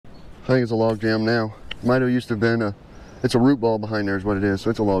think it's a log jam now. Might have used to have been a, it's a root ball behind there is what it is, so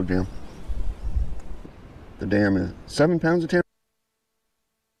it's a log jam. The dam is 7 pounds of tannerite.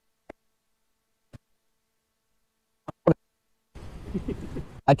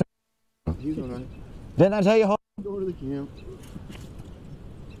 Didn't I tell you hold? Go to the camp.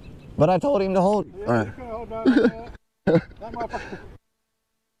 But I told him to hold. All right.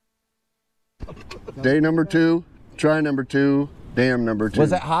 Day number 2, try number 2, dam number 2.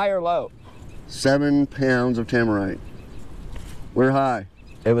 Was it high or low? 7 pounds of tannerite. We're high.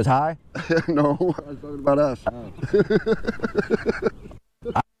 It was high? No, I was talking about us. Oh.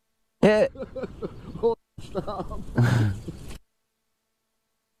 Hit. Oh, stop.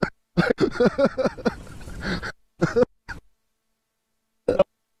 I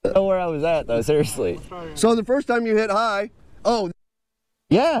don't know where I was at though, seriously. So the first time you hit high, oh.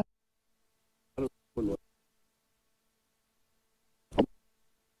 Yeah.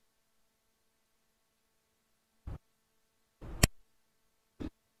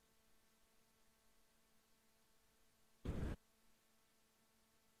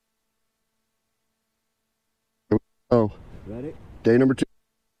 Oh. Ready? Day number 2.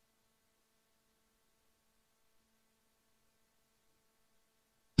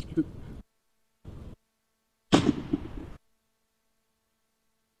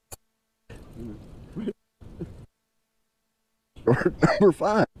 Or number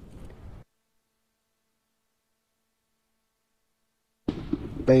 5.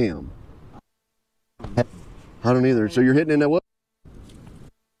 Bam. I don't either. So you're hitting in that what?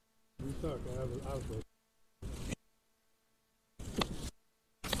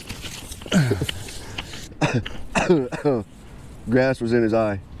 Grass was in his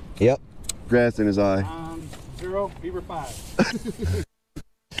eye. Yep. Grass in his eye. 0, Beaver 5.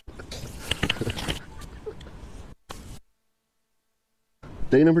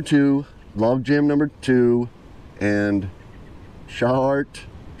 Day number 2, log jam number 2, and short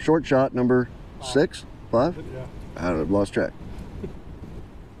shot number 6, 5? Yeah. I don't know, I've lost track.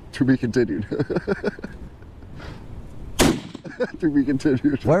 To be continued. To be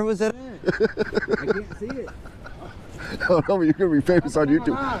continued. Where was it at? I can't see it. Oh no, you're gonna be famous on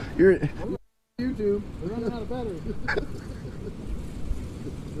YouTube. You're YouTube. We're running out of battery.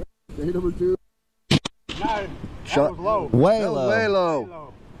 day number 2. No, Shot that was low. Way That was low. way low. Way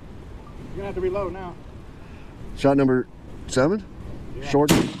low. You're gonna have to be low now. Shot number 7. Yeah. Short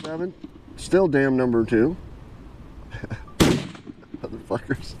 7. Still dam number 2.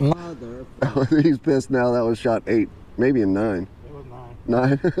 Motherfuckers. Mother. He's pissed now. That was shot 8, maybe a 9. It was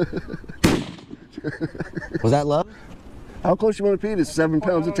 9. 9. Was that low? How close you want to pee to 7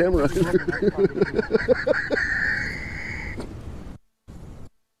 pounds of tamarack?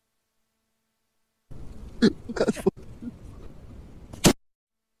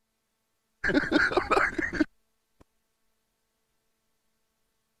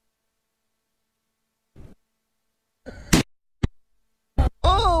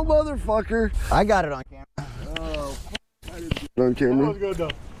 Oh, motherfucker! I got it on camera. Oh, on That camera. was good though.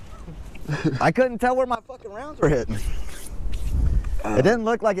 I couldn't tell where my fucking rounds were hitting. It didn't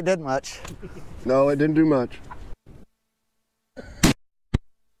look like it did much. No, it didn't do much.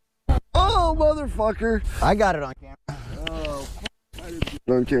 Oh, motherfucker! I got it on camera. On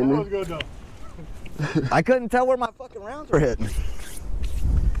That camera. was good though. I couldn't tell where my fucking rounds were hitting.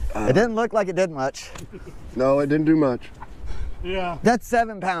 It didn't look like it did much. No, it didn't do much. Yeah. That's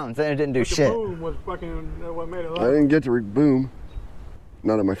 7 pounds and it didn't do But the shit. boom was fucking what made it I low. didn't get to boom.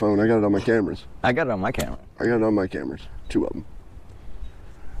 Not on my phone. I got it on my cameras. I got it on my camera. I got it on my cameras. 2 of them.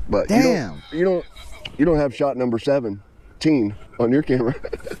 But Damn. you don't have shot number 17 on your camera.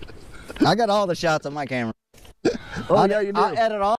 I got all the shots on my camera. Oh yeah, you do. I edit all